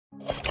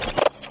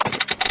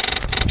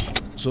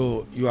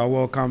So you are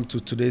welcome to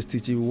today's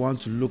teaching. We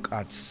want to look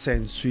at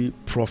sensory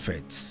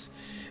prophets.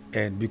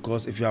 And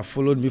because if you have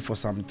followed me for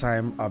some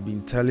time, I've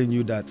been telling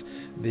you that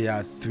there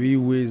are three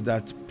ways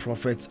that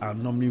prophets are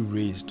normally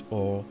raised,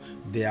 or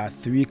there are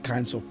three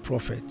kinds of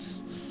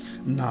prophets.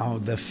 Now,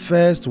 the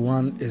first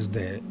one is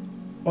the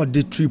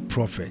auditory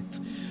prophet,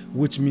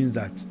 which means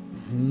that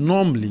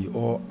normally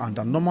or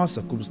under normal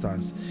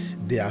circumstance,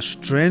 their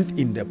strength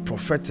in the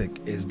prophetic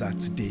is that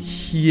they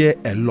hear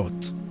a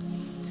lot.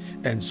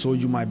 And so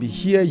you might be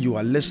here, you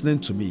are listening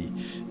to me.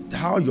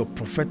 How your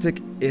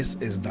prophetic is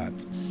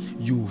that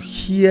you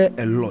hear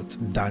a lot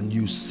than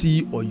you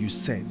see or you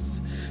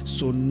sense.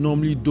 So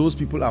normally those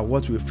people are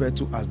what we refer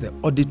to as the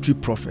auditory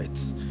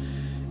prophets.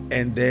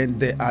 And then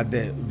there are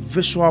the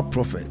visual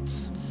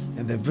prophets.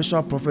 And the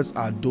visual prophets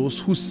are those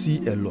who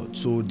see a lot.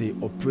 So they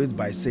operate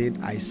by saying,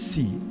 I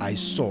see, I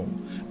saw,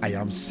 I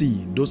am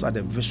seeing. Those are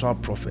the visual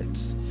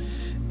prophets.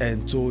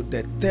 And so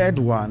the third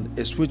one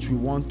is which we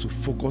want to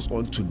focus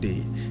on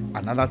today.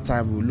 Another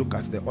time we'll look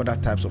at the other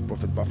types of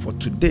prophets. But for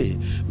today,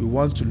 we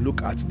want to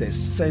look at the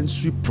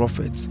sensory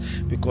prophets,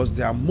 because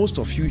there are most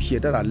of you here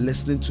that are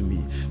listening to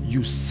me.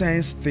 You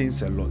sense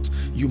things a lot.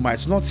 You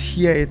might not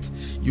hear it,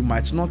 you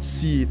might not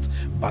see it,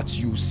 but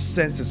you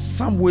sense it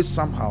some way,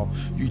 somehow.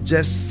 You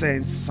just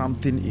sense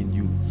something in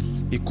you.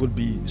 It could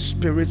be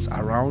spirits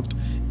around,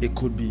 it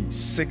could be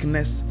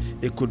sickness,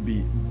 it could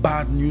be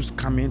bad news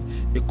coming,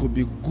 it could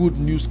be good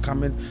news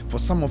coming. For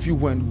some of you,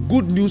 when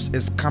good news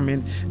is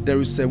coming,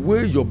 there is a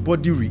way your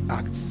body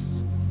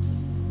reacts.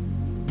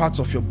 Parts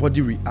of your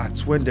body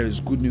reacts when there is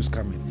good news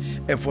coming.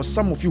 And for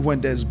some of you, when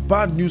there's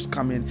bad news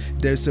coming,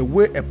 there is a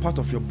way a part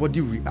of your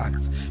body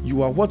reacts.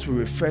 You are what we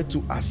refer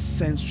to as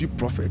sensory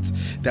prophets.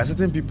 There are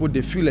certain people,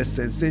 they feel a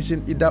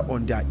sensation either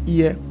on their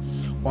ear,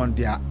 on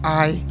their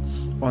eye,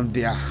 on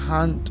their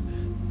hand,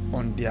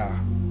 on their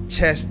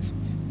chest,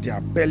 their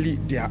belly,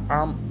 their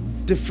arm,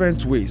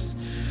 different ways.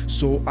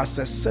 So as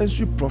a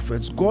sensory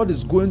prophet, God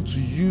is going to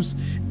use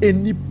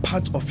any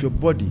part of your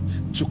body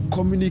to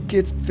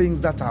communicate things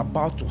that are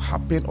about to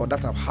happen or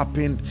that have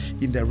happened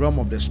in the realm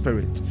of the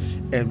spirit.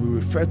 And we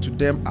refer to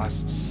them as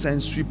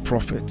sensory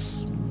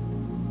prophets.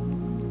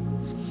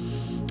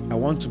 I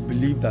want to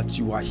believe that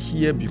you are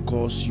here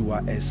because you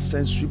are a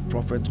sensory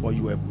prophet or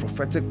you are a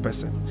prophetic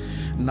person.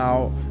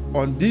 Now,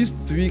 on these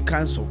three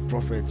kinds of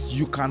prophets,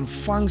 you can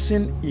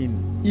function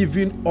in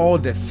even all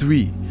the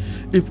three.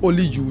 If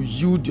only you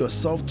yield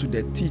yourself to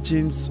the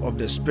teachings of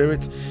the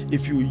Spirit,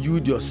 if you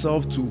yield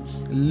yourself to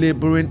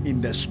laboring in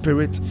the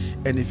Spirit,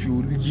 and if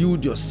you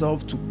yield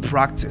yourself to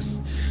practice.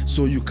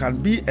 So you can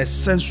be a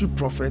sensory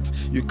prophet,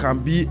 you can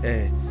be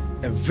a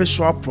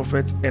visual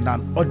prophet and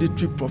an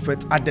auditory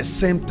prophet at the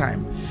same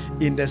time.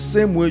 In the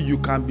same way, you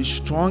can be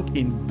strong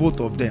in both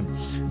of them,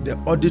 the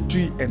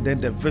auditory and then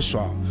the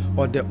visual,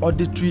 or the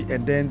auditory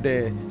and then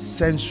the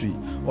sensory,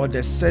 or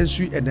the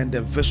sensory and then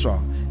the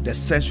visual, the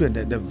sensory and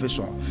then the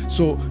visual.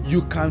 So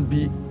you can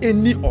be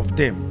any of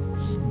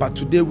them. But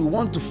today we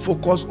want to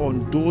focus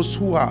on those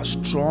who are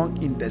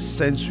strong in the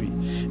sensory,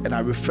 and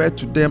I refer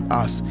to them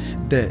as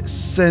the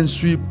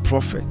sensory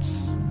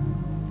prophets.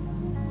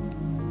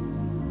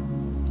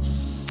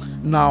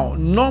 Now,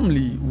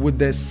 normally with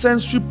the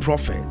sensory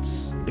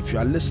prophets, if you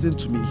are listening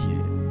to me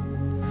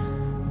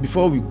here,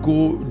 before we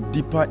go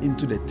deeper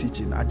into the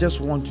teaching, I just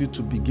want you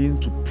to begin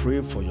to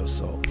pray for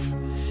yourself.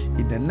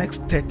 In the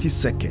next 30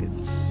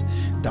 seconds,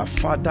 that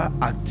Father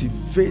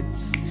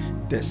activates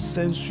the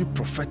sensory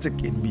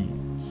prophetic in me,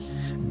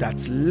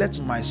 that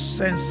let my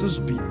senses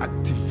be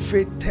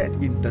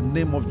activated in the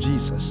name of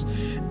Jesus.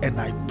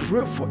 And I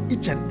pray for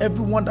each and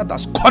everyone that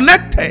has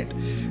connected,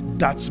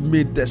 that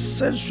may the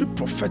sensory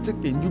prophetic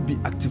in you be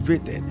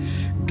activated,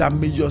 that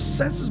may your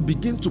senses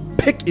begin to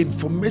pick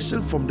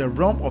information from the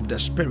realm of the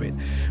spirit.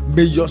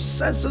 May your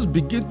senses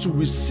begin to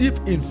receive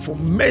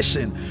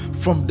information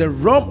from the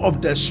realm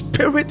of the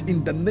spirit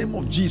in the name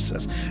of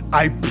Jesus.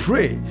 I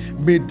pray,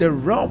 may the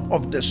realm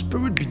of the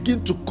spirit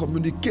begin to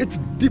communicate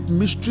deep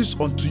mysteries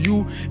unto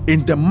you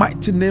in the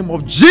mighty name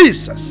of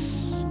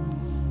Jesus.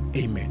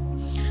 Amen.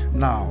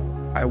 Now,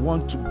 I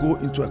want to go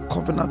into a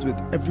covenant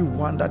with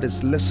everyone that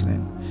is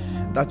listening,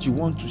 that you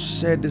want to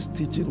share this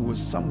teaching with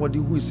somebody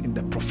who is in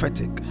the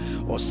prophetic,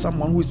 or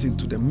someone who is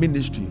into the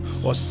ministry,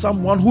 or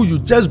someone who you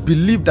just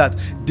believe that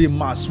they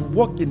must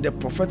walk in the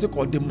prophetic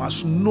or they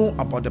must know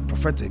about the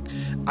prophetic.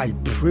 I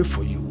pray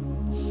for you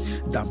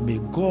that may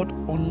God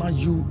honor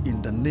you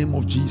in the name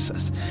of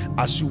Jesus.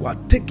 As you are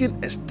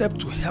taking a step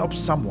to help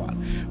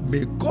someone,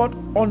 may God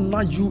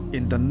honor you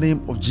in the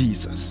name of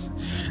Jesus.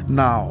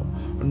 Now,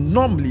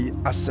 normally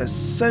as a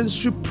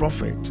sensory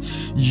prophet,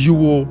 you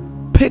will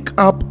pick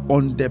up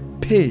on the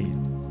pain,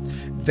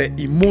 the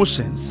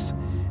emotions,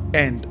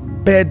 and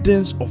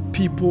burdens of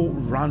people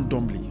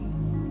randomly.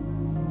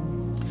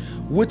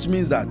 Which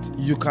means that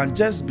you can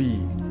just be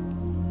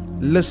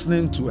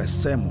listening to a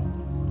sermon,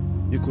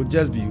 you could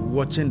just be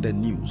watching the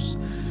news,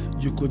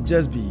 you could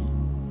just be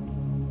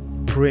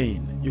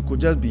praying, you could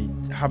just be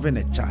having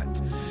a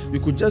chat, you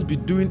could just be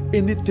doing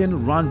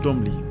anything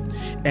randomly,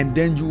 and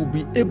then you will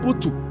be able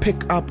to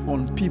pick up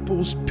on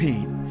people's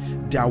pain,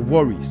 their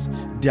worries,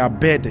 their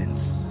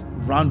burdens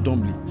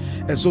randomly.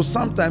 And so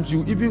sometimes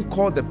you even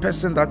call the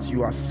person that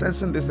you are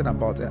sensing this thing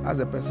about and ask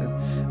the person,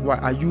 why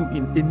are you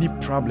in any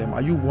problem?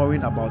 Are you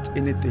worrying about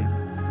anything?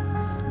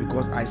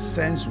 Because I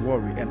sense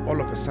worry, and all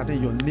of a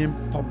sudden your name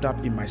popped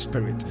up in my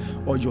spirit,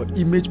 or your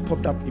image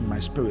popped up in my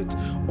spirit,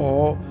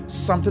 or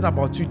something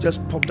about you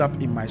just popped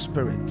up in my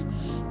spirit.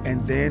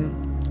 And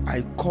then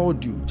I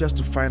called you just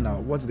to find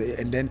out what's the,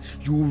 and then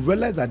you will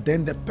realize that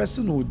then the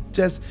person will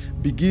just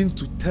begin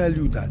to tell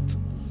you that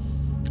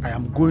I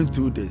am going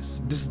through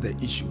this is the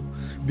issue.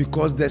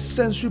 Because the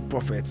sensory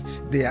prophets,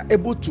 they are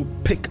able to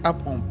pick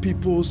up on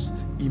people's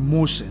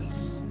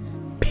emotions,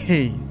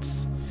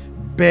 pains,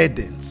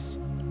 burdens,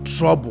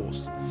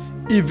 troubles,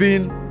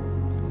 even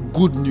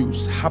good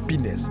news,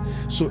 happiness.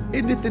 So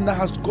anything that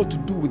has got to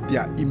do with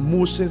their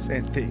emotions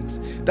and things,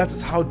 that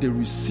is how they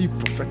receive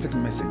prophetic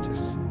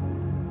messages.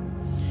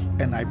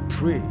 And I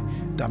pray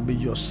that may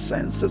your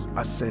senses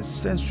as a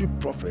sensory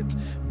prophet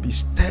be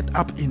stirred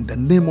up in the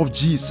name of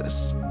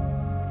Jesus.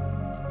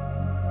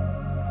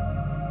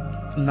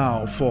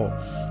 Now, for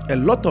a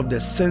lot of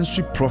the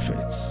sensory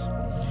prophets,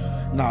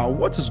 now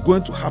what is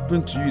going to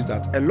happen to you is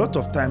that a lot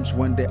of times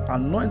when the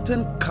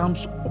anointing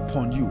comes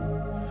upon you,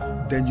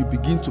 then you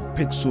begin to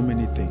pick so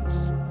many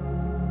things.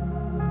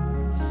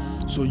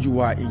 So you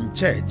are in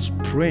church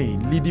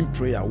praying, leading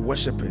prayer,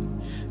 worshiping,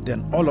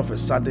 then all of a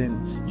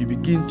sudden you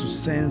begin to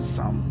sense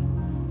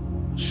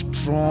some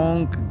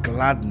strong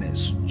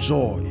gladness,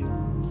 joy.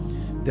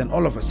 Then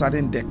all of a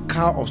sudden the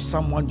car of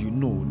someone you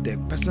know, the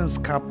person's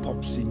car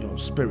pops in your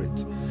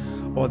spirit,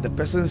 or the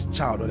person's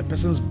child, or the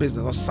person's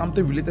business, or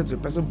something related to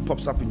the person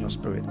pops up in your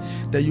spirit.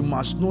 Then you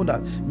must know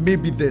that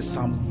maybe there's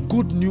some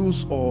good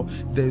news, or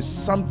there's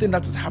something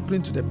that is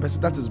happening to the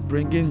person that is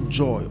bringing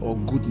joy or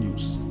good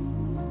news.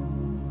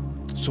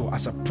 So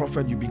as a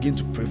prophet, you begin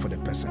to pray for the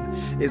person.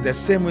 It's the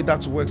same way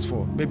that works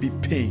for maybe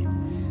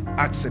pain,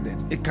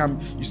 accident. It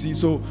can, you see,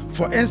 so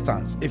for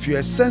instance, if you're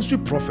a sensory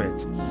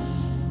prophet,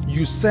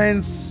 you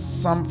sense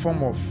some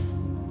form of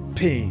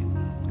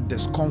pain,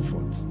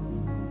 discomfort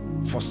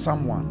for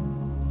someone,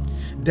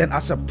 then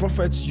as a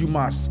prophet, you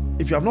must,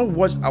 if you have not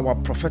watched our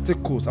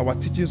prophetic course, our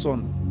teachings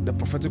on the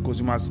prophetic course,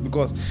 you must,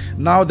 because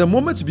now the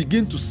moment you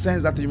begin to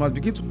sense that, you must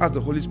begin to ask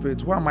the Holy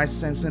Spirit, why am I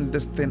sensing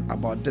this thing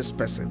about this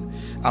person,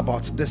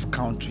 about this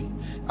country,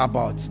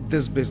 about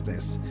this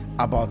business,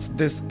 about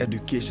this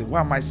education? Why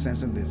am I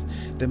sensing this?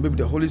 Then maybe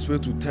the Holy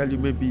Spirit will tell you,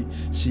 maybe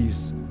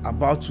she's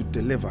about to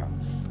deliver,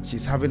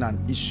 she's having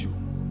an issue,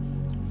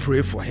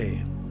 pray for her.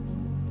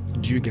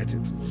 Do you get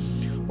it?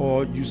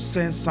 Or you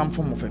sense some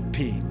form of a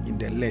pain in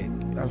the leg.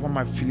 Why am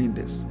I feeling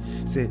this?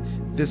 Say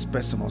this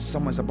person or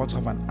someone is about to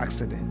have an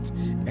accident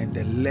and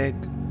the leg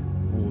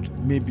would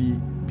maybe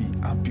be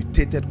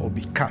amputated or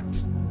be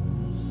cut.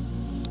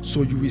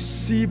 So you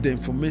receive the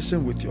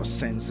information with your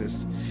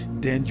senses,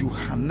 then you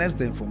harness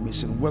the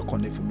information, work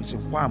on the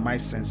information. Why am I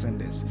sensing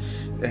this?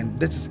 And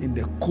this is in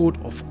the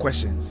code of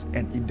questions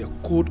and in the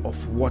code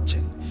of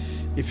watching.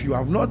 If you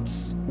have not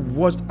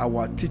watched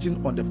our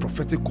teaching on the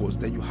prophetic course,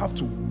 then you have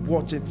to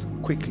watch it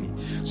quickly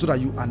so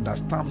that you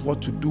understand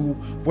what to do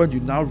when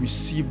you now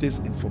receive this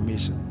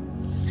information.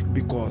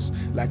 Because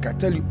like I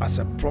tell you, as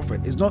a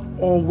prophet, it's not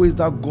always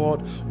that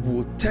God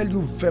will tell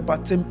you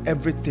verbatim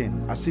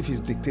everything as if he's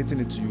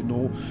dictating it to you.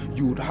 No,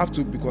 you would have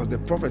to, because the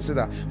prophet said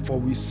that, for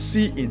we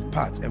see in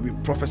parts and we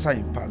prophesy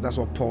in parts. That's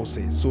what Paul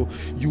says. So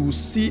you will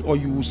see, or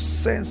you will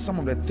sense some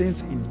of the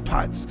things in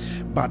parts,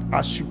 but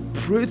as you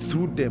pray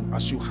through them,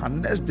 as you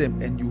harness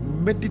them and you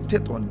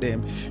meditate on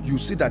them, you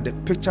see that the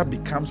picture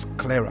becomes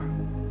clearer.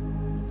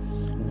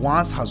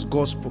 Once has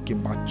God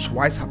spoken, but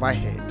twice have I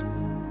heard.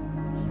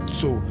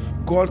 So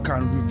God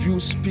can reveal,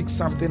 speak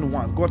something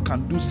once, God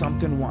can do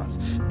something once,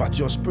 but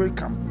your spirit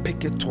can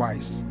pick it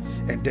twice,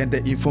 and then the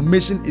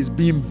information is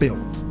being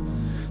built.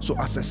 So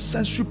as a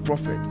sensory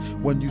prophet,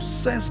 when you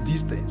sense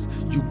these things,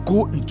 you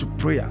go into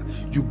prayer,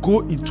 you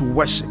go into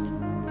worship.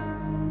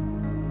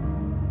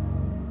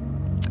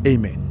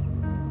 Amen.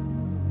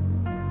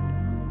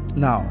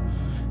 Now,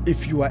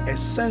 if you are a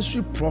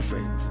sensory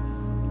prophet,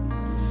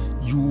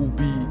 you will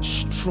be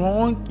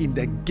strong in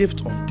the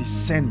gift of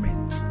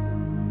discernment.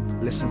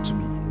 Listen to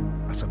me,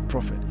 as a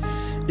prophet.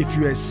 If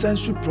you're a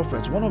sensory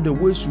prophet, one of the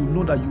ways you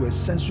know that you're a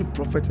sensory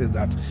prophet is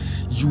that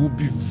you will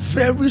be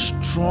very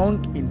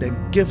strong in the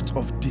gift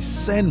of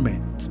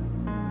discernment.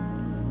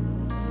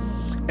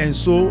 And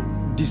so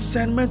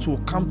discernment will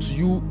come to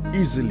you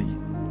easily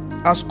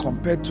as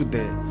compared to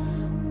the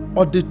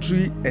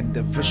auditory and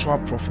the visual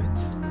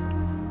prophets.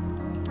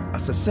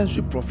 As a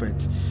sensory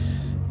prophet,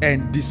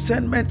 and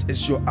discernment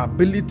is your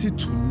ability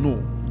to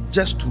know,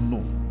 just to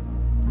know,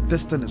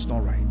 this thing is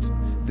not right.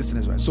 This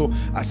is right. So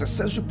as a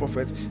sensory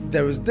prophet,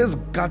 there is this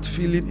gut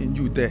feeling in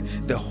you,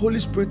 the Holy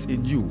Spirit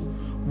in you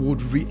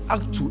would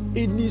react to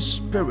any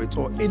spirit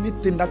or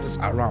anything that is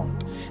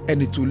around,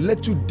 and it will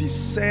let you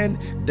discern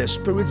the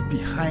spirit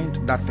behind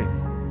that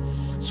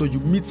thing. So you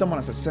meet someone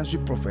as a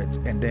sensory prophet,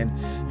 and then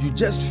you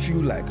just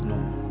feel like, no,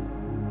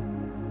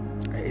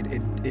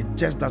 it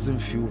just doesn't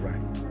feel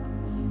right.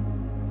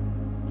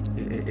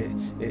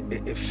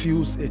 it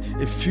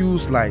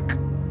feels like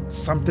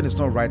something is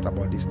not right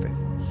about this thing.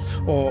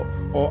 Or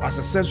as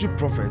a sensory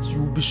prophet,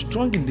 you will be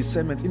strong in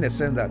discernment, in a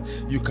sense that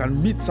you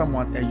can meet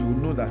someone and you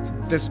will know that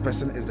this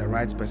person is the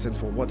right person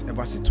for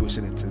whatever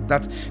situation it is.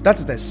 That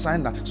is the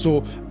sign that.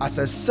 So as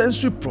a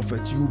sensory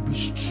prophet, you will be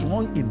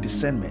strong in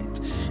discernment.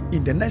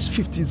 In the next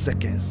 15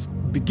 seconds,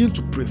 begin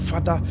to pray,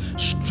 Father,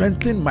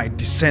 strengthen my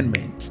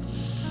discernment.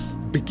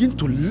 Begin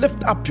to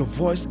lift up your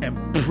voice and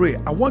pray.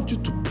 I want you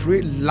to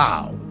pray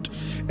loud.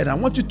 And I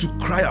want you to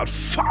cry out,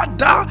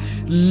 Father,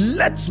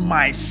 let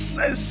my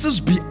senses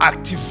be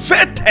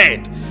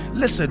activated.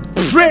 Listen,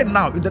 pray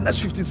now in the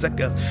next 15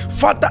 seconds.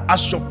 Father,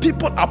 as your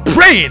people are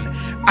praying,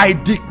 I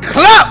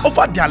declare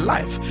over their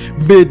life,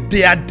 may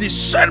their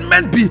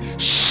discernment be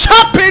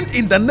sharpened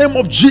in the name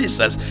of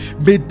Jesus.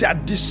 May their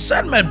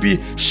discernment be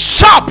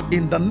sharp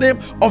in the name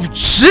of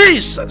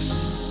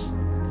Jesus.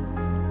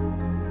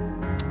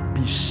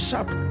 Be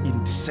sharp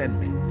in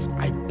discernment.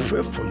 I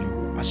pray for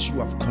you as you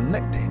have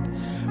connected.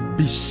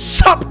 Be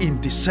sharp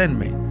in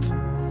discernment.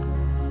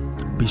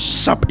 Be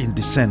sharp in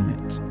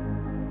discernment.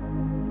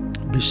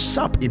 Be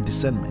sharp in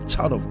discernment,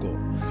 child of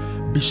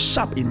God. Be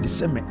sharp in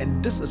discernment.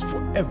 And this is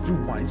for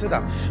everyone. He said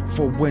that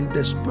for when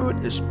the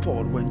Spirit is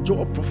poured, when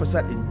Joel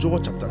prophesied in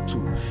Joel chapter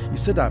 2, he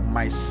said that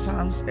my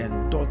sons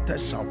and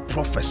daughters shall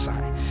prophesy.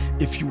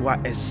 If you are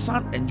a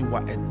son and you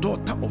are a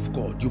daughter of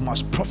God, you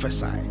must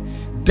prophesy.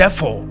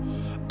 Therefore,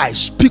 I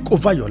speak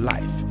over your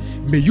life.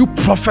 May you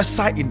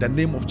prophesy in the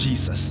name of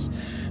Jesus.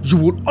 You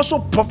will also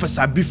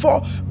prophesy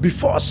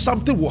before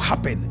something will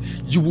happen.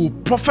 You will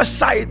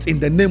prophesy it in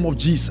the name of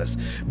Jesus.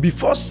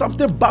 Before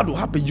something bad will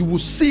happen, you will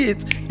see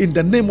it in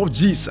the name of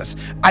Jesus.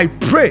 I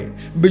pray,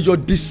 may your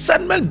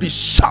discernment be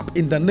sharp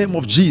in the name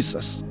of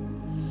Jesus.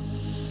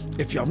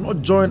 If you have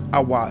not joined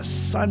our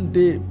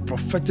Sunday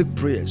prophetic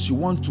prayers, you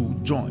want to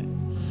join.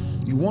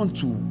 You want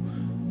to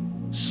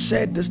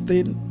share this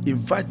thing,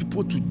 invite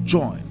people to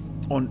join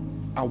on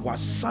our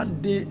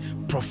Sunday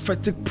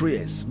prophetic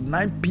prayers,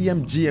 9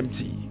 p.m.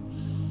 GMT.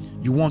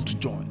 You want to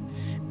join.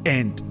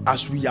 And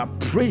as we are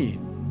praying,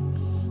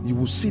 you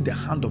will see the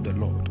hand of the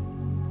Lord.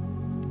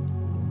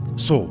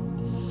 So,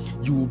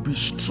 you will be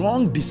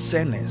strong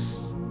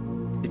discerners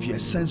if you're a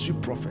sensory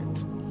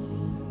prophet.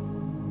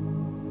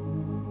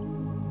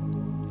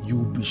 You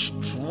will be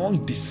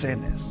strong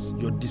discerners.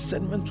 Your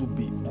discernment will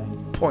be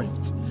on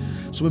point.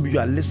 So maybe you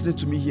are listening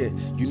to me here,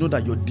 you know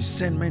that your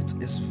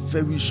discernment is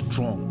very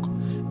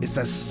strong. It's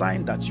a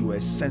sign that you are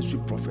a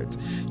sensory prophet.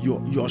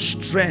 Your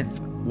strength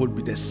will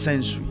be the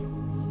sensory.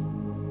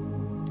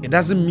 It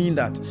doesn't mean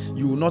that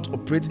you will not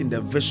operate in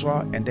the visual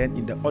and then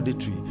in the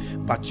auditory,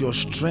 but your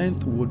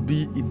strength would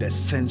be in the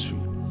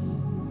sensory.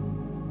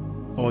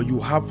 Or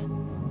you have,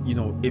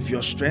 if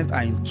your strength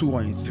are in 2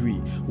 or in 3,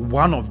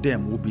 one of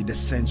them will be the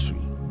sensory.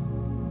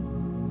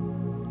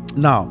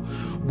 Now,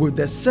 with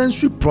the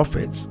sensory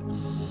prophets,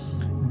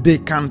 they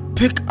can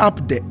pick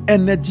up the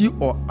energy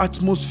or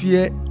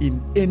atmosphere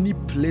in any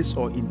place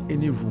or in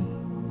any room.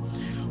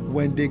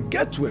 When they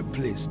get to a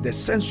place, the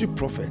sensory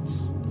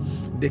prophets,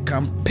 they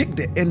can pick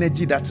the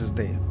energy that is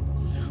there.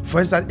 For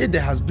instance, if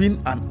there has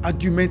been an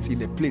argument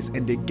in a place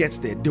and they get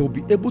there, they will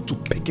be able to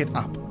pick it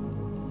up.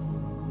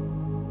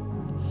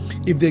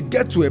 If they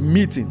get to a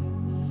meeting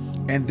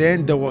and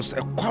then there was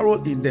a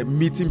quarrel in the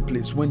meeting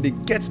place, when they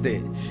get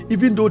there,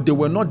 even though they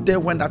were not there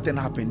when that thing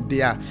happened,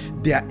 they are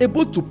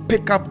able to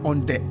pick up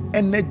on the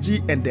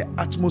energy and the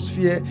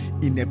atmosphere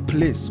in a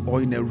place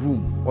or in a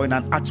room or in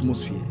an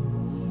atmosphere.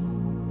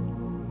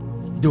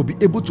 They'll be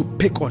able to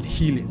pick on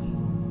healing.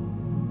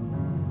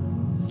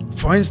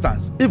 For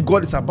instance, if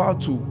God is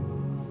about to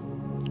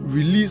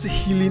release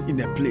healing in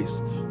a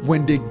place,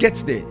 when they get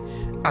there,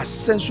 as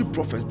sensory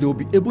prophets, they will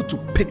be able to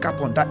pick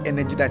up on that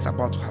energy that's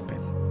about to happen.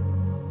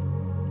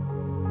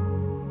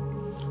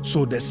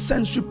 So the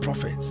sensory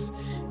prophets,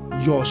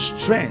 your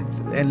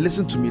strength, and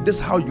listen to me, this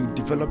is how you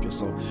develop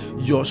yourself.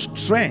 Your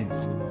strength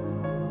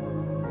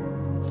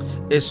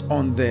is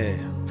on the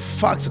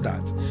fact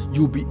that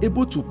you'll be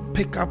able to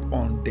pick up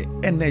on the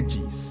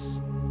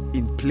energies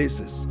in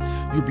places.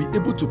 You'll be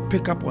able to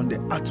pick up on the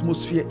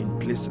atmosphere in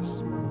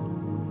places.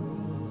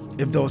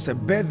 If there was a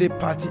birthday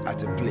party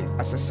at a place,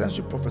 as a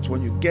sensory prophet,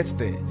 when you get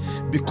there,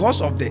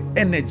 because of the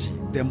energy,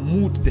 the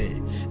mood there,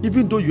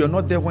 even though you are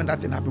not there when that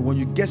thing happened, when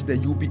you get there,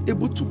 you'll be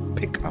able to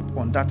pick up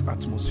on that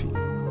atmosphere.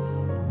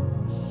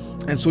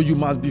 And so you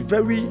must be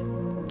very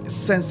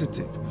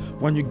sensitive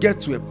when you get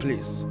to a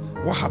place.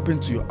 What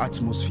happened to your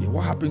atmosphere?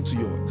 What happened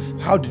to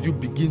how did you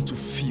begin to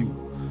feel?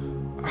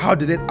 How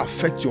did it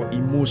affect your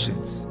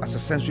emotions as a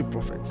sensory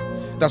prophet?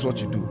 That's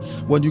what you do.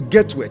 When you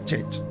get to a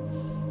church,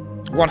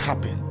 what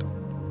happened?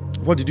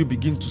 What did you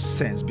begin to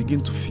sense,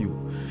 begin to feel?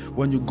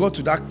 When you go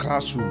to that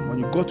classroom, when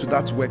you go to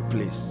that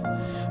workplace,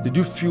 did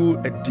you feel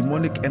a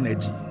demonic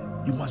energy?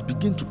 You must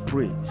begin to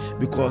pray,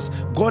 because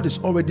God is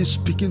already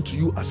speaking to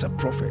you as a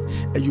prophet,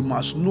 and you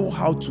must know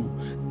how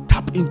to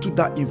tap into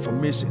that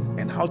information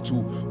and how to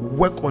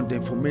work on the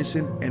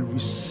information and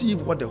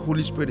receive what the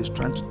Holy Spirit is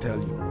trying to tell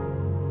you.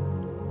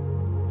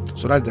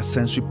 So that's the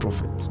sensory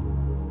prophet.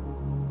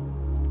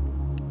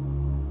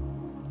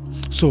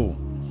 So,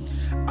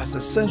 as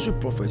a sensory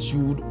prophet, you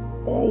would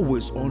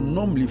always or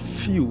normally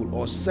feel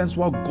or sense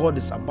what God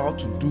is about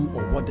to do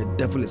or what the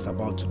devil is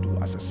about to do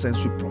as a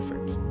sensory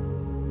prophet.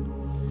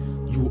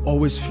 You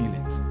always feel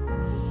it.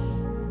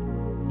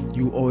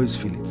 You always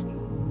feel it.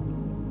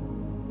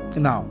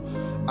 Now,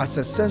 as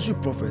a sensory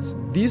prophet,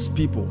 these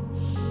people,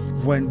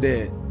 when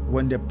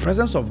the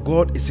presence of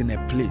God is in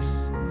a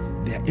place,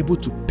 they are able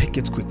to pick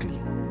it quickly.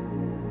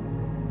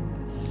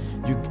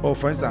 Or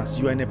for instance,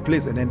 you are in a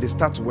place and then they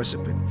start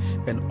worshiping,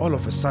 and all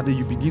of a sudden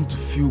you begin to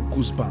feel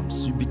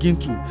goosebumps. You begin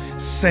to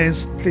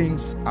sense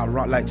things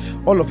around. Like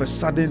all of a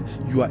sudden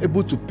you are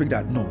able to pick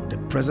that, no, the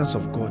presence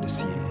of God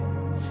is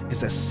here.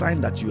 It's a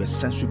sign that you are a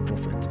sensory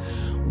prophet.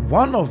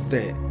 One of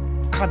the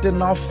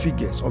cardinal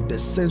figures of the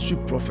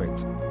sensory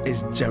prophet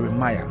is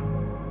Jeremiah.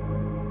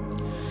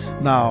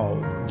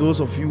 Now, those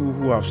of you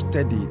who have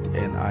studied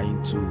and are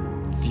into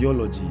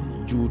theology,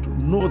 you would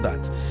know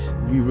that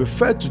we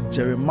refer to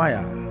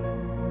Jeremiah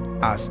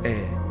as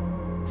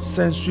a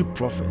sensory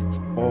prophet,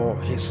 or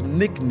his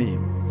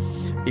nickname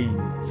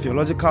in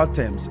theological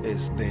terms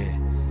is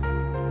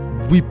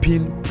the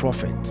weeping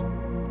prophet,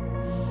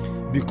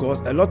 because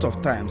a lot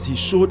of times he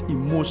showed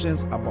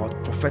emotions about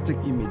prophetic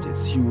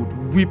images. He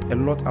would weep a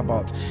lot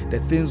about the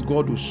things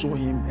God will show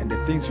him and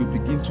the things you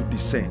begin to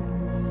discern.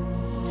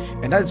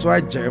 And that is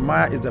why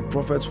Jeremiah is the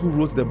prophet who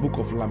wrote the book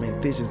of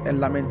Lamentations.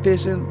 And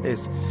Lamentations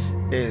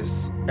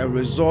is a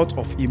result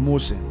of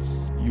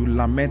emotions. You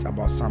lament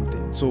about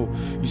something. So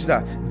you see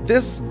that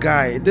this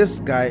guy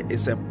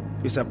is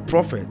a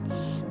prophet,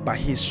 but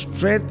his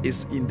strength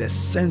is in the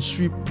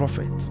sensory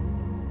prophet.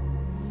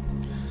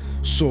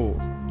 So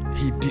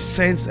he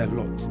discerns a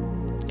lot.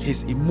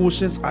 His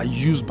emotions are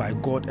used by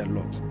God a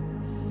lot.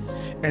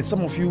 And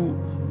some of you,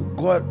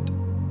 God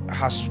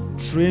has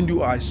trained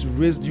you, has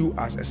raised you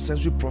as a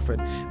sensory prophet,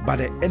 but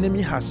the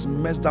enemy has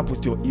messed up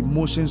with your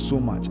emotions so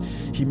much.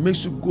 He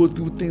makes you go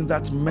through things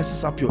that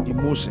messes up your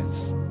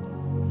emotions.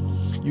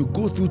 You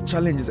go through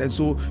challenges, and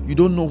so you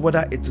don't know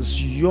whether it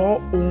is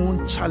your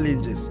own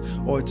challenges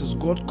or it is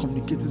God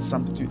communicating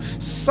something to you.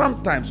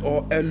 Sometimes,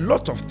 or a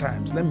lot of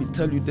times, let me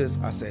tell you this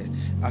as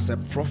a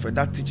prophet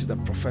that teaches the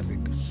prophetic,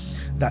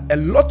 that a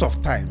lot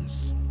of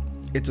times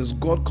it is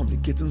God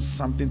communicating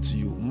something to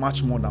you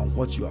much more than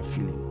what you are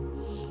feeling.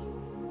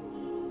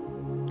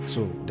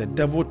 So the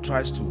devil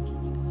tries to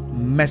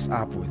mess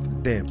up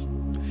with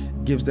them,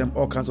 gives them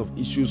all kinds of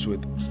issues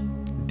with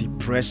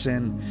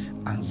depression,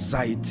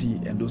 anxiety,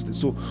 and those things.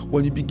 So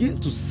when you begin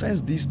to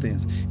sense these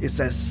things, it's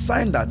a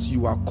sign that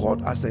you are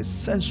called as a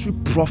sensory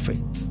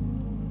prophet.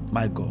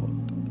 My God,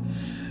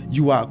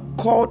 you are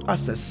called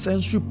as a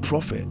sensory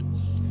prophet,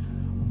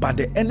 but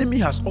the enemy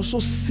has also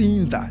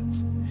seen that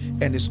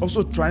and is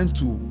also trying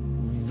to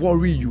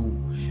worry you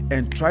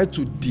and try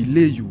to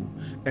delay you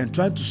and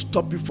trying to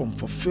stop you from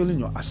fulfilling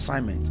your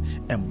assignment,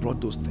 and brought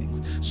those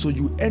things. So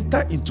you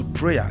enter into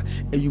prayer,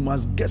 and you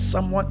must get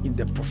someone in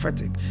the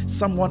prophetic,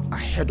 someone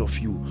ahead of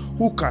you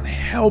who can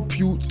help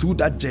you through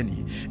that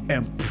journey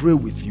and pray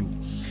with you.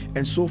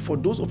 And so for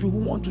those of you who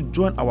want to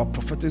join our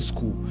prophetic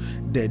school,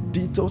 the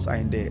details are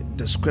in the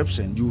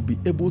description. You will be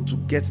able to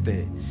get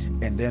there,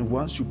 and then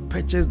once you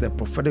purchase the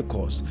prophetic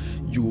course,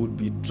 you will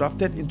be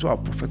drafted into our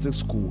prophetic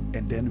school,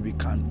 and then we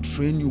can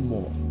train you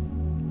more.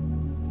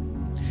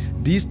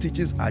 These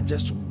teachings are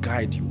just to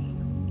guide you.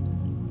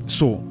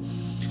 So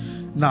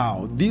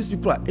now these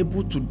people are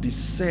able to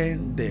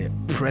discern the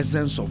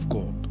presence of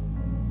God.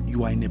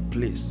 You are in a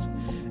place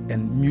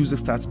and music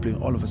starts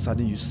playing, all of a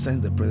sudden you sense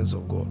the presence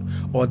of God.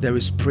 Or there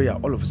is prayer,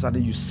 all of a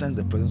sudden you sense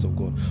the presence of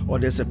God. Or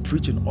there's a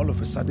preaching, all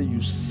of a sudden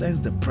you sense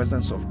the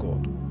presence of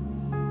God.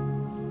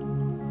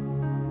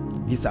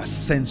 These are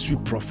sensory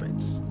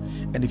prophets.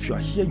 And if you are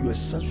here, you're a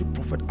sensory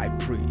prophet, I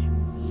pray,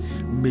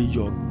 may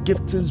your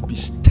giftings be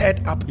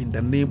stirred up in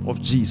the name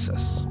of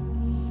Jesus.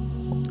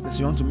 So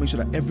you want to make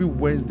sure that every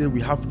Wednesday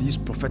we have these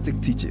prophetic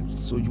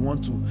teachings. So you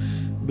want to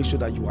make sure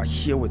that you are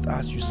here with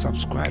us, you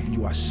subscribe,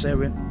 you are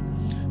sharing,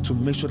 to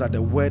make sure that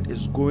the word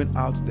is going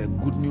out, the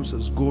good news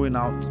is going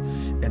out,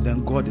 and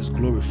then God is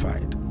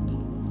glorified.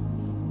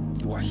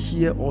 You are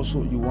here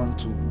also, you want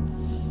to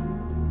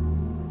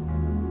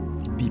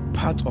be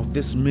part of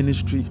this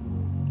ministry.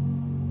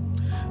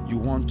 You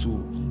want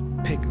to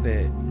pick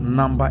the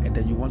number, and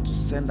then you want to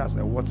send us a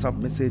WhatsApp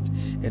message,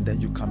 and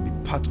then you can be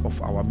part of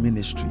our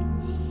ministry.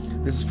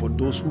 This is for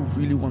those who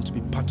really want to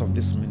be part of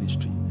this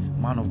ministry.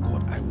 Man of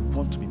God, I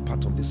want to be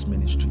part of this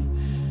ministry.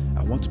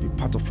 I want to be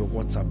part of your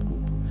WhatsApp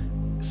group.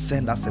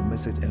 Send us a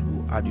message and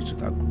we'll add you to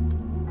that group.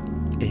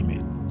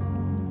 Amen.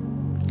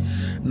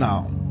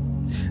 Now,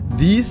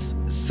 these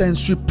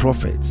sensory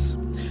prophets,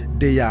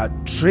 they are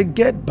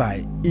triggered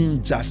by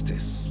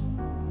injustice.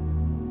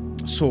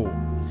 So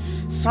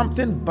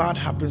something bad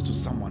happens to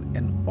someone,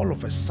 and all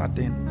of a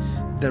sudden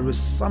there is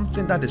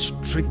something that is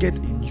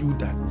triggered in you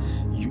that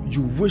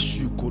you wish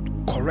you could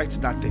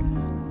correct that thing.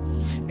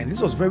 And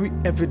this was very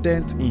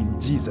evident in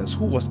Jesus,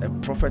 who was a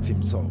prophet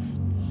himself,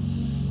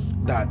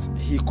 that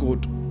he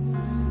could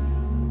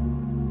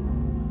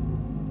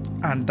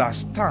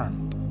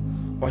understand,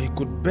 or he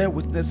could bear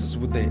witnesses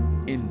with the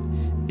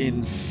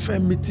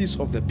infirmities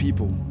of the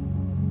people.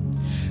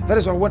 That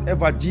is why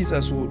whenever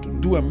Jesus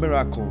would do a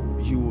miracle,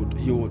 he would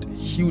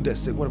heal the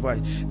sick. Whatever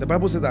the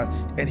Bible says that,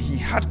 and he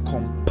had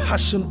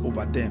compassion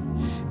over them,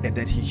 and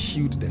then he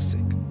healed the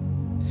sick.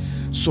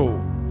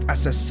 So,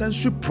 as a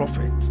sensory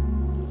prophet,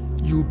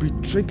 you'll be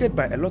triggered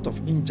by a lot of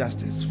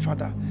injustice.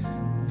 Father,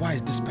 why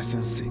is this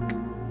person sick?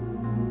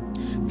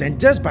 Then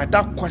just by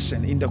that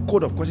question in the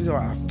code of questions,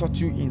 I have taught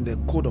you in the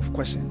code of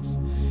questions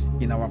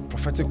in our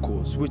prophetic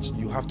codes, which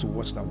you have to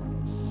watch that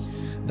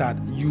one, that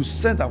you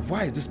said that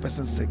why is this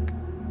person sick?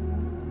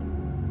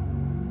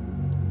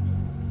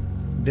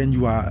 Then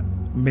you are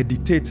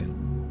meditating,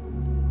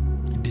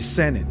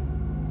 discerning.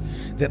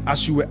 Then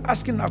as you were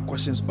asking that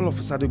questions, all of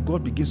a sudden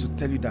God begins to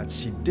tell you that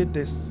she did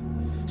this,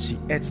 she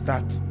ate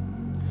that,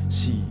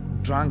 she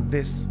drank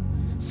this,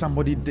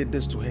 somebody did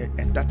this to her,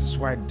 and that is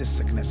why this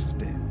sickness is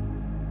there.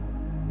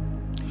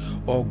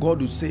 Or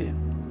God would say,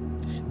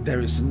 there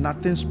is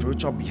nothing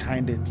spiritual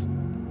behind it.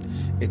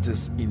 It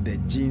is in the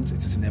genes, it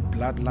is in a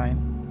bloodline,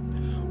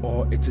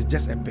 or it is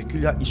just a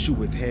peculiar issue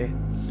with her,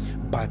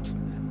 but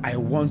I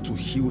want to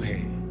heal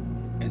her.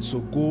 And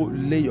so go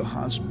lay your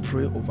hands,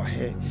 pray over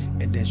her,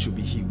 and then she'll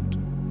be healed.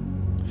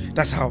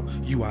 That's how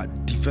you are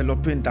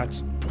developing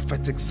that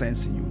prophetic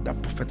sense in you,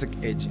 that prophetic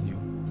edge in you.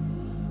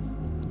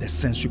 The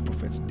sensory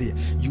prophets,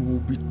 you will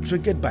be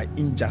triggered by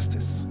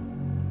injustice.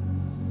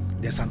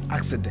 There's an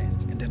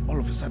accident, and then all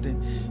of a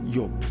sudden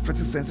your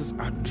prophetic senses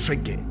are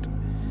triggered.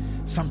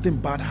 Something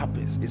bad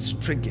happens, it's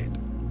triggered.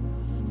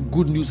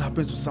 Good news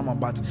happens to someone,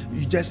 but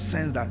you just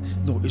sense that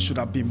no, it should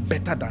have been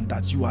better than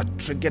that. You are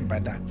triggered by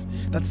that.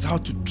 That's how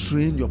to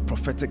train your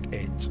prophetic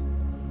edge.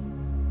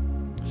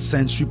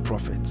 Sensory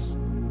prophets.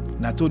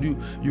 And I told you,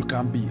 you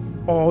can be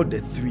all the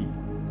three,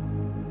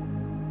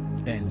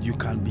 and you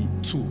can be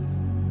two,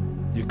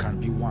 you can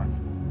be one,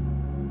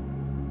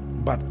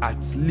 but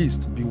at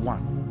least be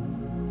one.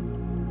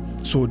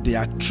 So they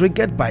are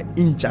triggered by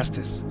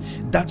injustice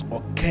that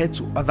occur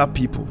to other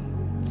people.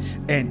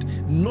 And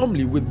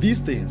normally with these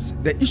things,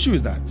 the issue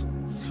is that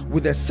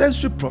with the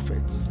sensory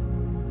prophets,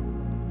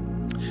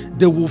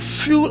 they will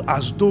feel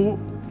as though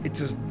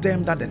it is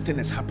them that the thing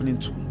is happening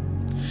to.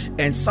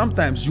 And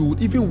sometimes you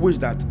would even wish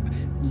that,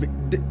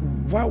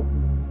 why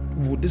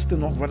would this thing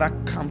not rather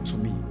come to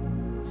me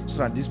so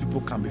that these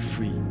people can be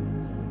free?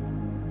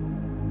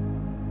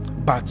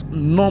 But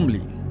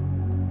normally,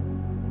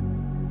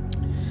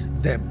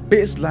 the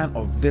baseline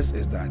of this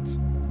is that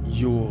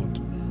you would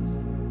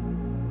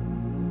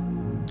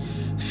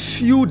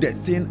feel the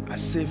thing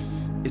as if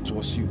it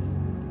was you.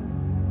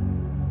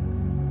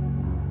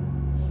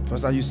 For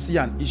example, you see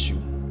an issue,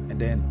 and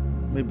then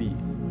maybe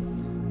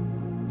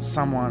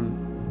someone,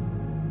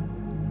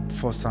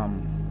 for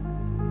some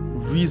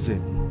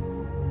reason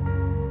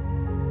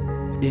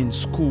in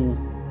school,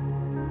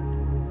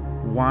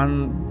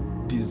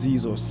 one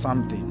disease or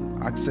something,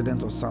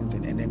 accident or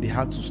something, and then they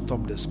had to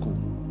stop the school.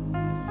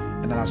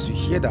 And then as you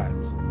hear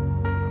that,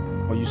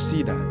 or you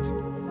see that,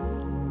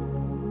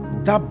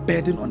 that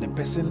burden on the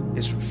person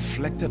is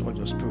reflected on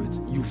your spirit.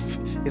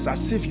 It's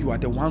as if you are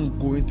the one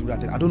going through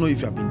that thing. I don't know if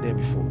you have been there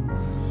before.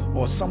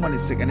 Or someone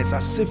is sick, and it's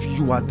as if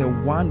you are the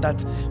one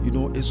that,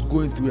 is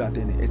going through that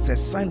thing. It's a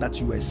sign that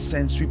you are a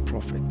sensory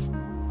prophet.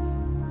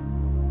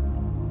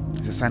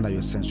 It's a sign that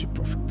you're a sensory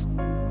prophet.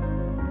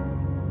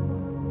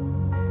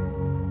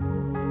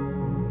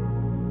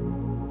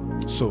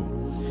 So,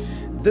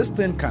 this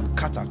thing can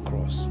cut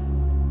across.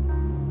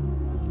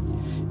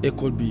 It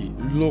could be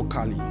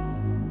locally,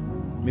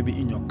 maybe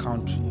in your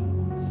country,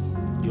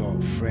 your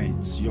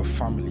friends, your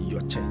family,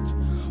 your church,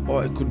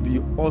 or it could be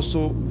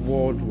also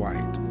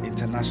worldwide,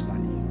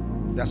 internationally.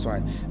 That's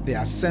why there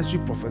are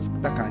sensory prophets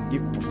that can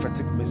give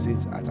prophetic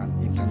message at an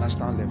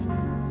international level.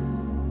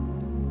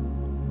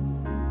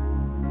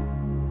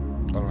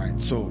 All right,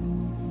 so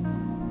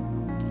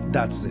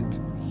that's it.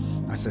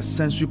 As a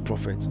sensory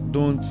prophet,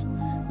 don't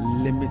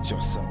limit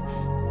yourself,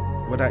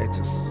 whether it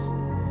is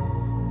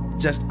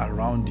just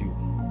around you,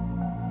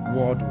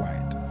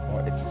 worldwide,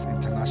 or it is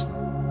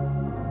international.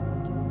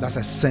 That's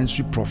a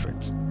sensory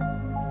prophet.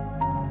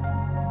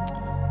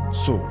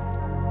 So,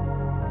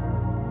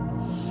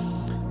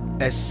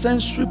 a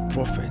sensory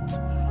prophet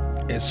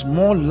is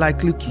more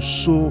likely to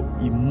show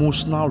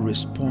emotional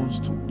response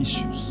to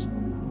issues.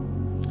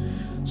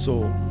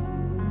 So,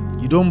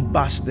 you don't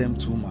bash them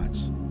too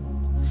much,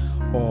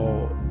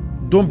 or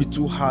don't be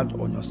too hard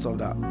on yourself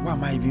that, why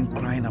am I even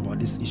crying about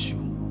this issue?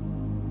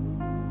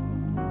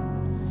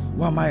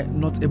 Why am I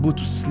not able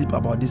to sleep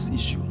about this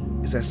issue?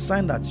 It's a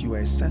sign that you are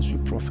a sensory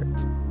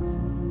prophet.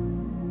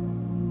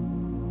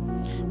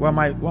 Why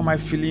am I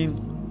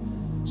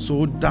feeling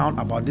so down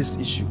about this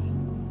issue?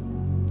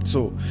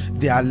 So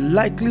they are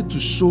likely to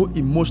show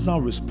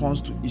emotional response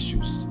to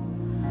issues.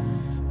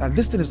 That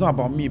this thing is not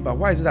about me, but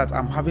why is it that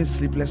I'm having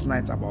sleepless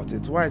nights about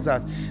it? Why is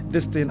that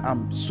this thing,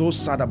 I'm so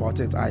sad about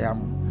it, I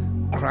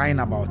am crying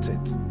about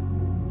it?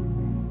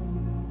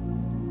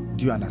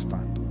 Do you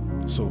understand?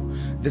 So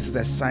this is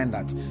a sign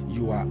that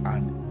you are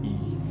an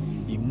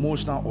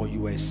emotional or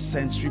you are a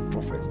sensory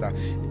prophet. That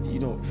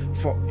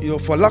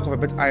for lack of a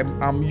better,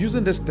 I'm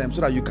using this term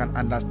so that you can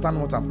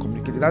understand what I'm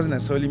communicating. It doesn't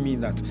necessarily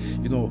mean that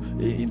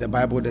in the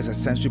Bible there's a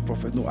sensory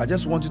prophet. No, I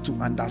just want you to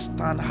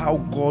understand how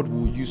God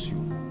will use you.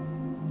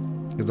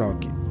 Is that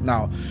okay?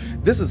 Now,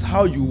 this is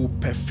how you will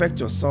perfect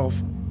yourself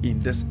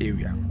in this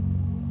area.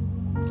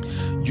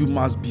 You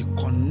must be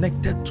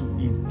connected to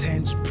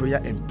intense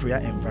prayer and prayer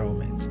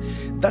environments.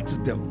 That is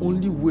the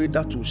only way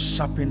that will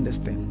sharpen this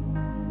thing.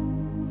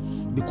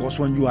 Because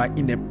when you are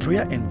in a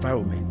prayer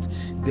environment,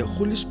 the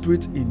Holy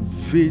Spirit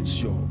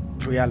invades your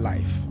prayer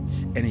life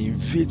and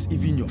invades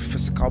even your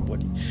physical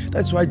body.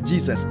 That's why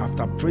Jesus,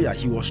 after prayer,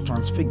 he was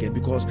transfigured,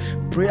 because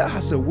prayer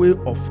has a way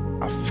of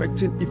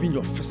affecting even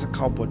your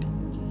physical body.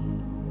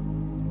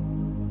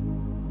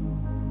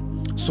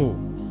 So,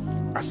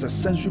 as a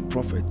sensory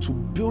prophet, to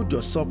build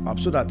yourself up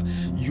so that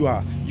you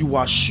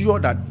are sure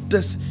that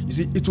this, you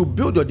see, it will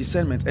build your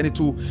discernment, and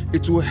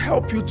it will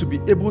help you to be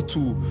able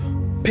to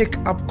pick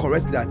up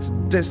correctly that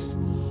this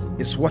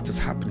is what is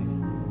happening.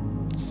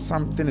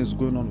 Something is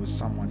going on with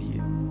someone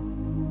here.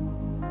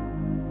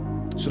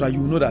 So that you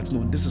know that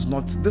no, this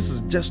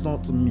is just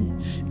not me.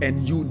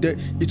 And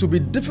it will be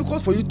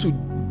difficult for you to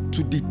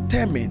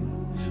determine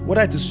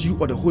whether it is you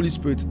or the Holy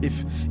Spirit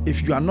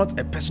if you are not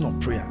a person of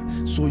prayer.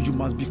 So you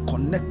must be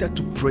connected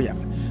to prayer.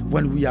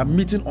 When we are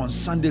meeting on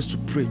Sundays to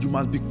pray, you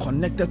must be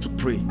connected to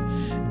pray,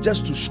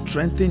 just to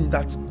strengthen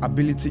that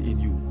ability in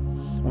you.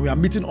 When we are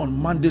meeting on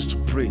Mondays to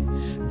pray,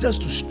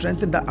 just to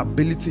strengthen that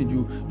ability in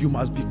you, you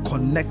must be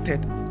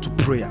connected to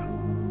prayer.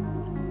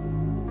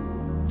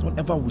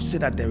 Whenever we say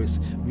that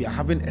we are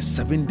having a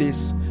 7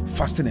 days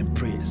fasting and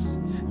prayers,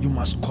 you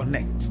must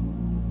connect.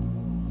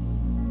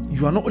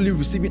 You are not only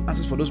receiving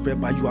answers for those prayers,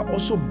 but you are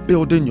also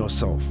building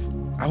yourself.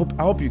 I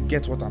hope you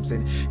get what I'm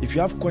saying. If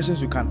you have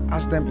questions, you can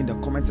ask them in the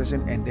comment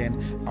section, and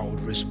then I would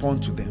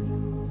respond to them.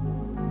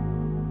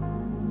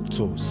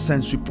 So,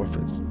 sensory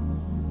prophets.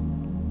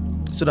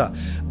 So that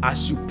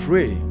as you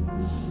pray,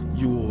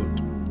 you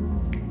would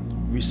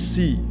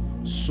receive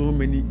so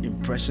many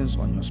impressions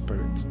on your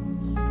spirit.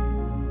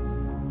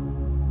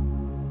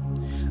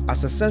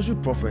 As a sensory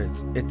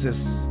prophet, it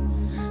is,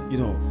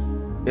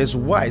 it's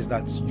wise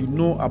that you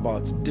know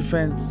about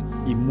different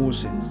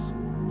emotions,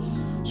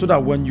 so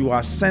that when you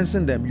are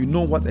sensing them, you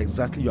know what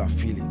exactly you are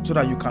feeling, so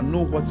that you can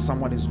know what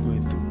someone is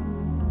going through.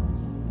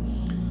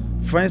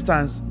 For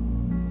instance,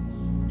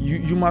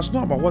 you must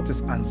know about what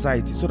is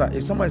anxiety, so that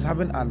if someone is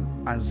having an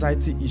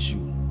anxiety issue,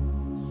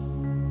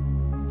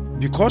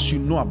 because you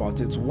know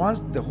about it,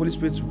 once the Holy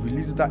Spirit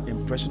releases that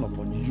impression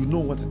upon you, you know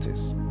what it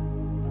is.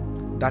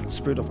 That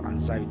spirit of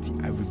anxiety,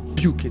 I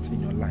rebuke it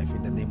in your life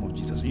in the name of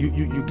Jesus.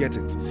 You get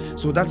it.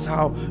 So that's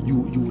how you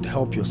would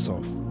help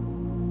yourself.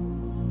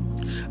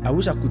 I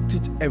wish I could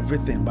teach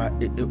everything, but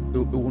it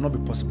will not be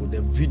possible.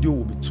 The video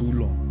will be too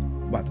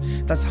long. But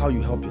that's how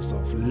you help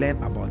yourself.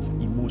 Learn about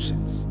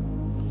emotions.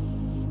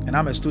 And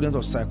I'm a student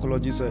of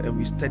psychology, so and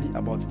we study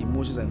about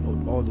emotions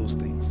and all those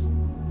things.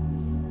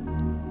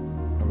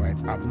 All right,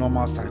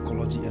 abnormal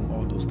psychology and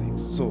all those things.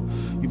 So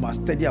you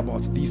must study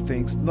about these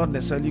things, not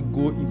necessarily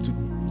go into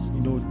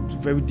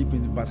very deep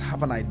into, but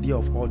have an idea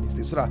of all these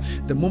things, so that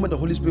the moment the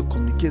Holy Spirit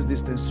communicates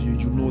these things to you,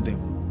 you know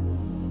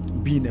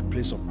them. Be in a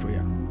place of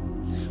prayer.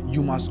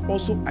 You must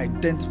also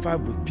identify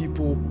with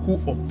people who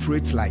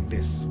operate like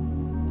this,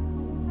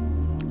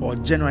 or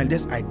generally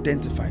just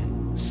identify,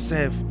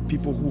 serve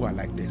people who are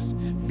like this.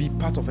 Be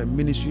part of a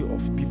ministry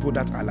of people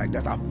that are like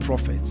that, are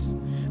prophets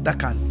that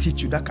can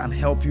teach you, that can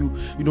help you.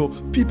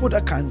 People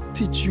that can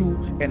teach you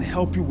and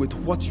help you with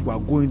what you are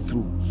going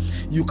through.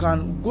 You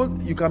can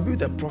be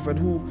with a prophet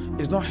who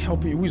is not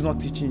helping you, who is not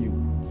teaching you,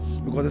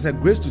 because there's a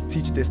grace to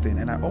teach this thing,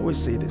 and I always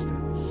say this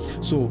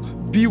thing. So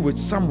be with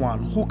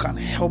someone who can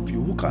help you,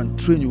 who can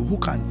train you, who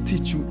can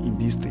teach you in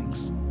these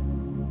things.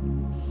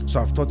 So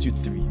I've taught you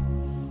 3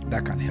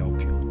 that can help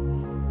you.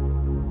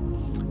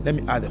 Let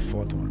me add the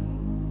 4th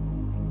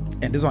one.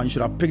 And this one, you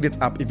should have picked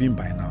it up even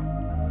by now.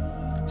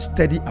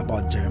 Study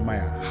about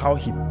Jeremiah, how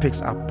he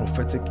picks up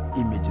prophetic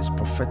images,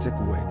 prophetic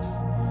words,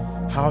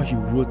 how he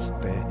wrote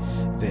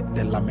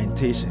the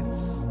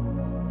Lamentations.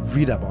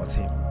 Read about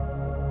him.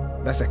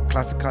 That's a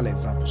classical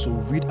example. So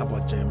read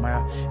about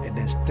Jeremiah and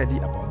then study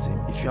about him.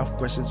 If you have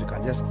questions, you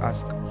can just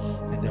ask,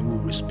 and then we'll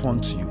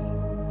respond to you.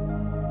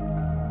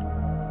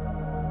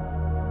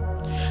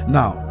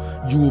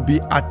 Now, you will be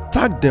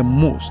attacked the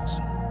most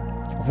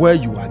where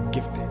you are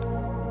gifted.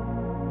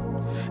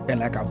 And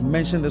like I've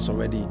mentioned this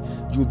already,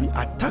 you'll be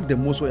attacked the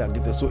most where you are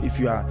gifted. So if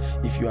you are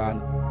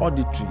an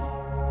auditory,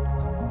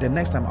 the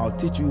next time I'll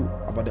teach you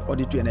about the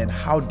auditory and then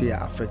how they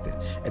are affected,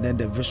 and then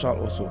the visual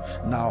also.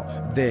 Now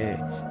the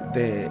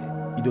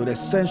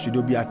sensory,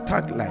 they'll be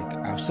attacked, like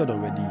I've said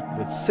already,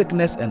 with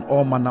sickness and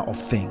all manner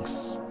of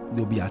things.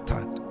 They'll be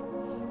attacked.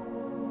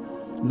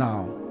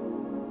 Now,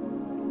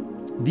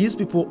 these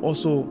people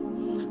also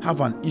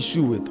have an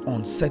issue with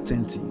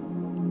uncertainty.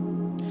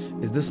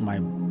 Is this my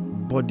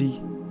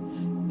body?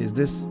 Is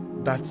this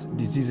that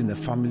disease in the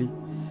family?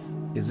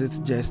 Is it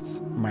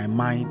just my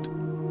mind?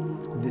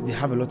 They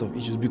have a lot of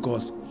issues,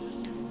 because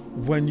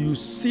when you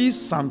see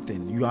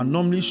something, you are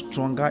normally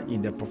stronger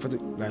in the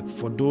prophetic, like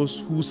for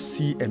those who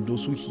see and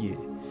those who hear.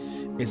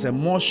 It's a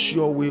more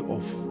sure way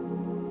of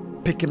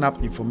picking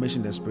up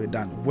information in the spirit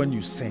than when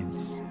you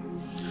sense.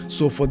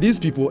 So for these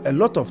people, a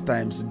lot of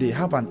times they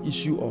have an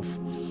issue of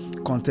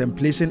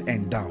contemplation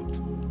and doubt.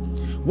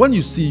 When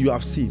you see, you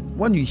have seen.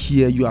 When you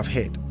hear, you have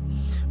heard.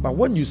 But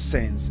when you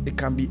sense, it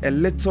can be a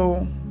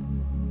little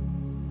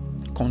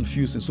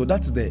confusing. So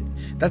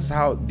that's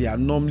how they are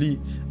normally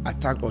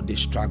attacked or they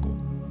struggle.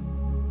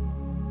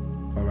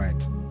 All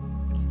right.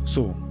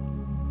 So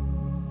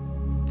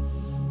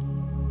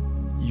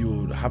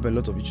you have a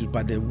lot of issues,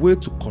 but the way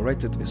to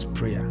correct it is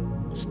prayer,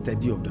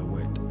 study of the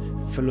word,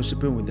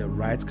 fellowshipping with the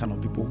right kind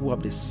of people who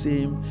have the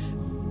same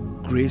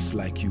grace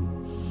like you,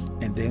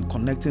 and then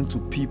connecting to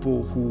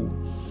people who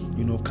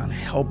can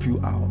help you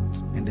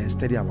out, and then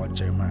study about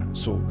Jeremiah.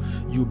 So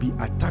you'll be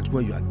attacked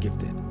where you are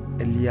gifted.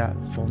 Earlier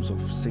forms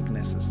of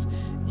sicknesses,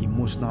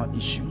 emotional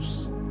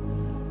issues,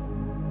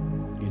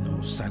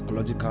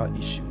 psychological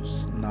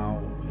issues.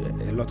 Now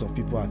a lot of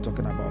people are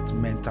talking about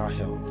mental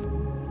health.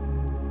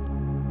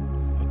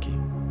 Okay,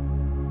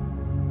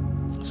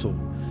 so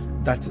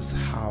that is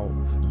how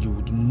you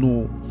would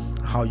know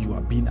how you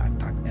are being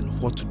attacked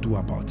and what to do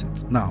about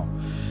it. Now,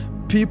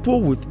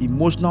 people with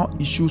emotional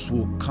issues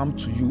will come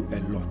to you a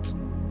lot.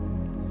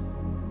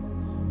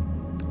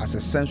 As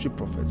a sensory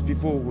prophet,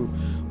 people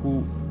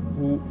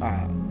who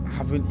are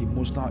having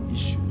emotional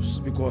issues,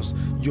 because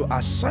your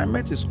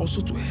assignment is also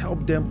to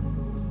help them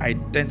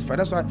identify.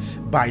 That's why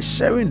by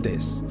sharing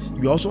this,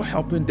 you're also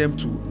helping them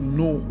to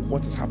know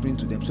what is happening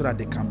to them so that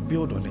they can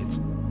build on it.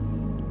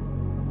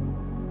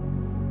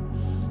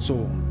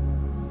 So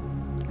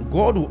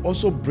God will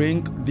also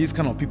bring these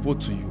kind of people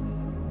to you.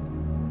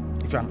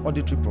 If you're an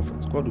auditory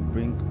prophet, God will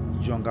bring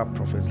younger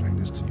prophets like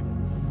this to you.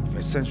 If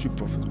you're a sensory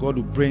prophet, God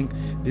will bring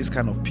these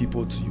kind of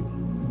people to you.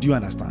 Do you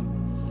understand?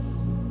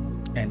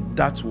 And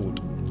that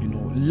would,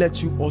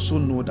 let you also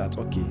know that,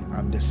 okay,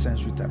 I'm the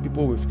sensory type.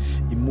 People with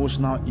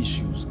emotional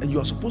issues, and you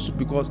are supposed to,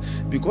 because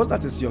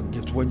that is your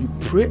gift. When you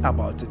pray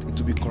about it, it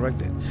will be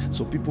corrected.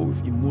 So people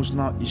with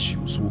emotional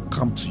issues will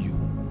come to you.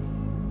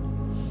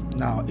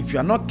 Now, if you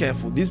are not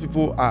careful, these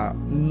people are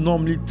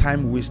normally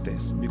time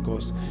wasters,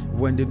 because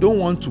when they don't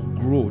want to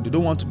grow, they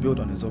don't want to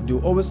build on themselves,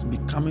 they'll always be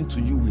coming to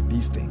you with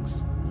these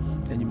things.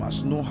 And you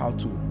must know how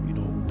to,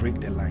 break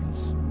the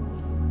lines,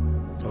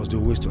 else they'll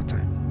waste your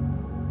time.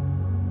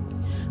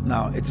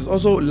 Now, it is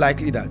also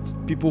likely that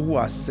people who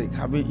are sick,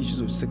 having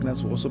issues with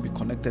sickness, will also be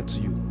connected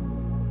to you.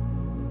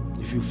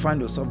 If you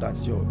find yourself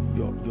that your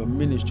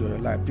ministry or your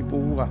life,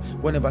 people who are,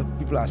 whenever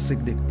people are sick,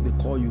 they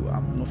call you,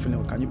 I'm not feeling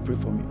well, can you pray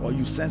for me? Or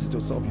you sense it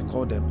yourself, you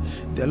call them.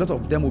 A lot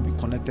of them will be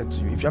connected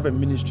to you. If you have a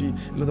ministry,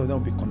 a lot of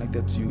them will be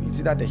connected to you.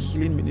 It's either the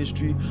healing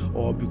ministry,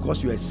 or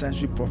because you're a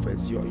sensory prophet,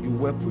 you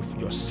work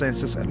with your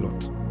senses a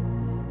lot.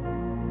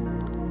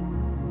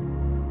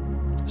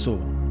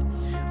 So,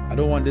 I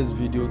don't want this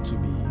video to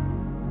be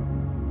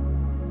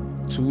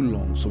too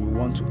long, so we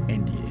want to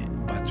end here,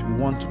 but we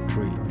want to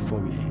pray before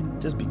we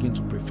end. Just begin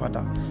to pray.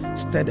 Father,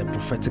 stir the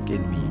prophetic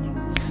in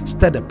me.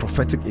 Stir the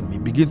prophetic in me.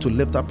 Begin to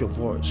lift up your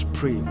voice.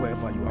 Pray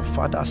wherever you are.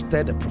 Father,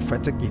 stir the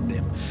prophetic in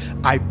them.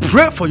 I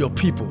pray for your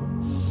people.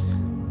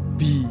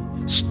 Be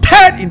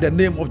stirred in the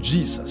name of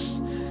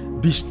Jesus.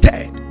 Be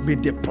stirred. May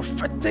the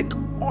prophetic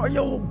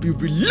oil be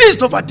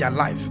released over their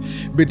life.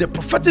 May the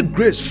prophetic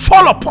grace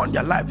fall upon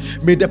their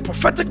life. May the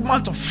prophetic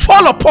mantle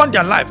fall upon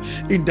their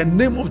life in the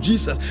name of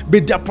Jesus. May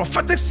their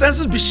prophetic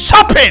senses be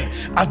sharpened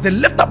as they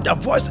lift up their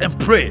voice and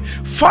pray.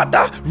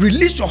 Father,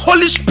 release your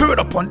Holy Spirit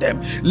upon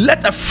them.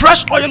 Let a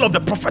fresh oil of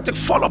the prophetic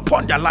fall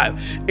upon their life.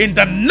 In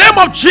the name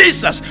of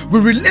Jesus, we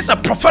release a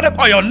prophetic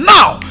oil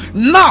now,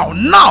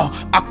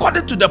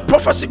 according to the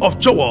prophecy of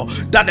Joel,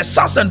 that the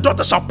sons and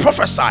daughters shall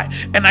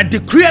prophesy. And I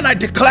decree and I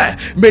declare,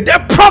 may they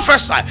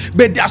prophesy.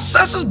 May their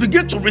senses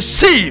begin to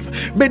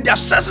receive. May their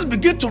senses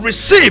begin to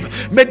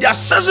receive. May their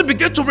senses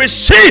begin to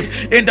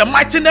receive in the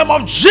mighty name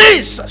of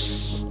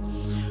Jesus.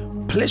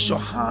 Place your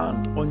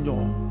hand on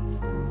your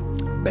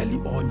belly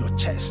or on your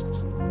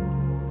chest.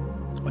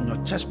 On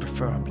your chest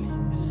preferably.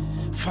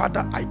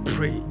 Father, I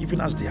pray,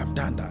 even as they have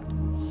done that,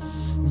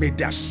 may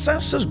their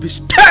senses be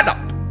stirred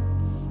up.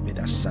 May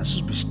their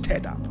senses be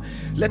stirred up.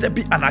 Let there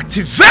be an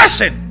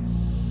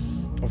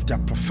activation of their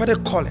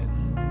prophetic calling.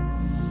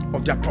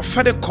 Of their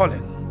prophetic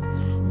calling,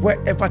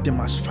 wherever they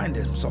must find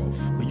themselves,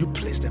 may you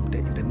place them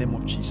there in the name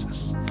of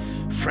Jesus.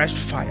 Fresh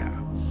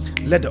fire,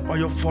 let the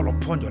oil fall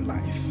upon your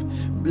life.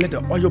 Let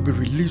the oil be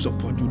released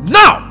upon you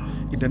now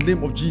in the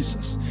name of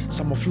Jesus.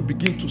 Some of you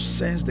begin to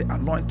sense the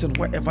anointing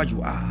wherever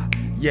you are.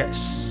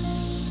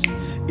 Yes,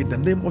 in the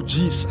name of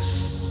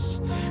Jesus,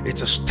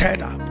 it is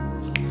stirred up.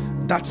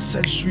 That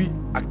sensory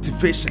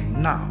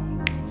activation now,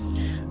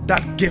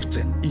 that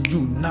gifting in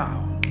you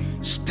now,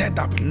 stirred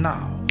up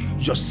now.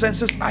 Your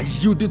senses are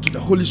yielding to the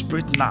Holy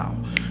Spirit now.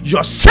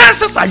 Your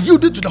senses are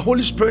yielding to the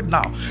Holy Spirit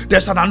now.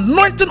 There's an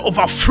anointing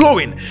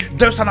overflowing.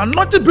 There's an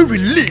anointing being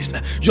released.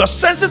 Your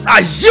senses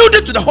are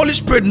yielding to the Holy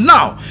Spirit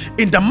now.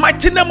 In the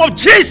mighty name of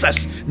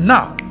Jesus.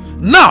 Now,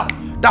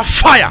 that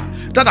fire,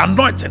 that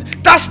anointing,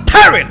 that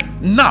stirring.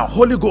 Now,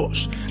 Holy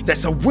Ghost,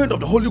 there's a wind of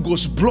the Holy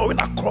Ghost blowing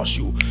across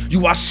you.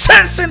 You are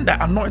sensing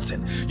the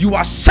anointing. You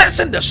are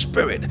sensing the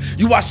Spirit.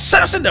 You are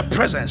sensing the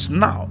presence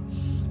now.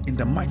 In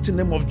the mighty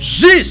name of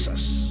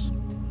Jesus.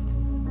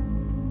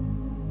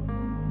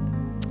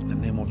 In the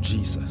name of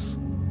Jesus.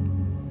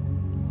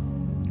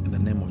 In the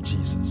name of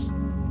Jesus.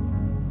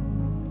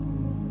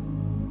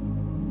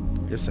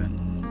 Listen,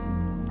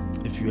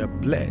 if you are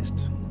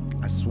blessed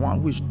as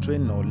one who is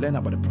training or learn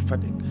about the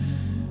prophetic,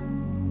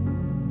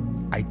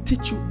 I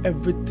teach you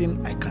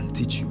everything I can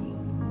teach you.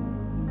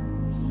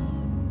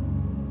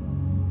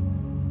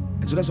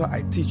 And so that's why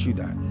I teach you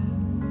that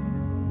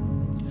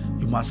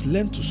you must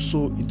learn to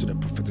sow into the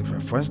prophetic.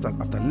 For instance,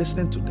 after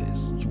listening to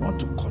this, you want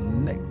to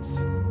connect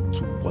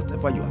to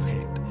whatever you have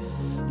heard.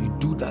 You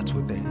do that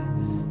with the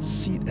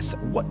seed.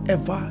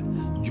 Whatever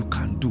you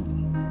can do,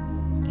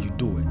 you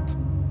do it.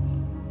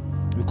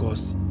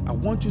 Because I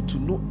want you to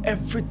know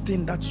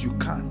everything that you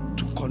can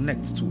to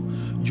connect to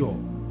your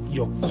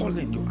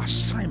calling, your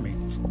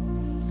assignment.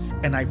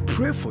 And I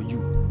pray for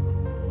you.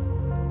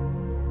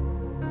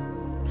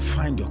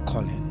 Find your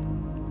calling.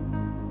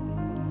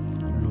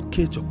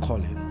 Locate your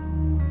calling.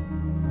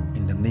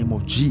 In the name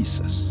of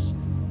Jesus.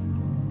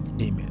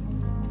 Amen.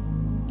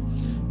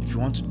 If you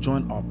want to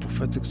join our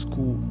prophetic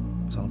school,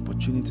 it's an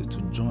opportunity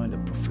to join the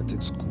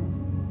prophetic school.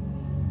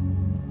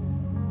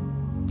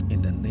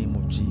 In the name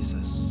of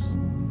Jesus.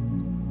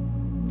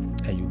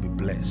 And you'll be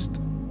blessed.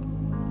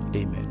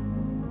 Amen.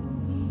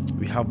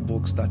 We have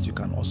books that you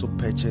can also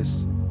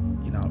purchase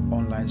in our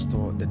online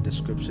store. The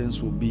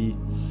descriptions will be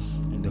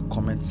in the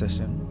comment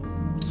section.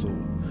 So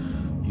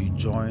you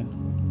join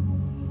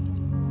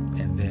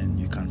and then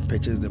you can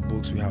purchase the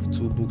books. We have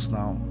 2 books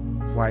now.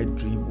 White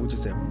Dream, which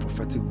is a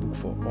prophetic book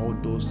for all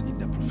those in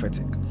the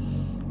prophetic.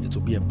 It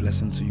will be a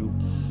blessing to you.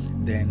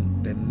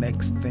 Then the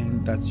next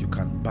thing that you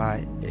can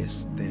buy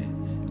is the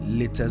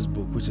latest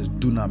book, which is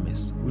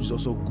Dunamis, which is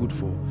also good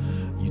for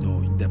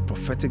the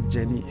prophetic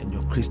journey and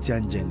your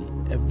Christian journey.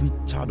 Every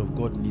child of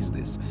God needs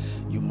this.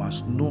 You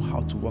must know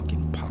how to walk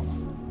in power.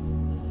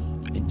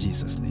 In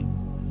Jesus' name.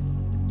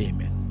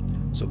 Amen.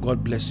 So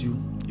God bless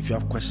you. If you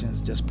have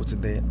questions, just put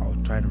it there. I'll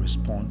try and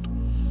respond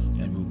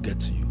and we'll get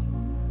to you.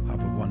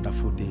 Have a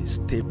wonderful day.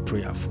 Stay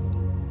prayerful.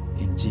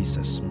 In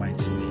Jesus'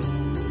 mighty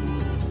name.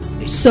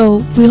 Amen. So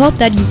we hope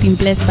that you've been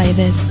blessed by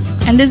this.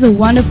 And this is a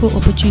wonderful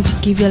opportunity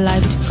to give your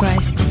life to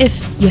Christ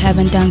if you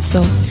haven't done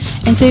so.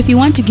 And so if you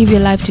want to give your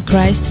life to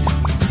Christ,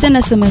 send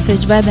us a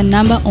message via the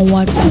number on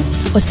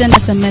WhatsApp or send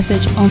us a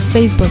message on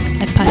Facebook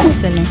at Pastor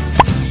Selim.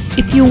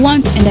 If you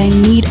want and are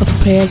in need of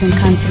prayers and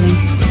counseling,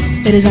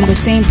 it is on the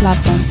same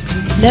platforms.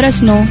 Let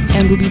us know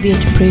and we'll be there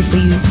to pray for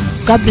you.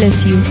 God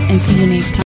bless you and see you next time.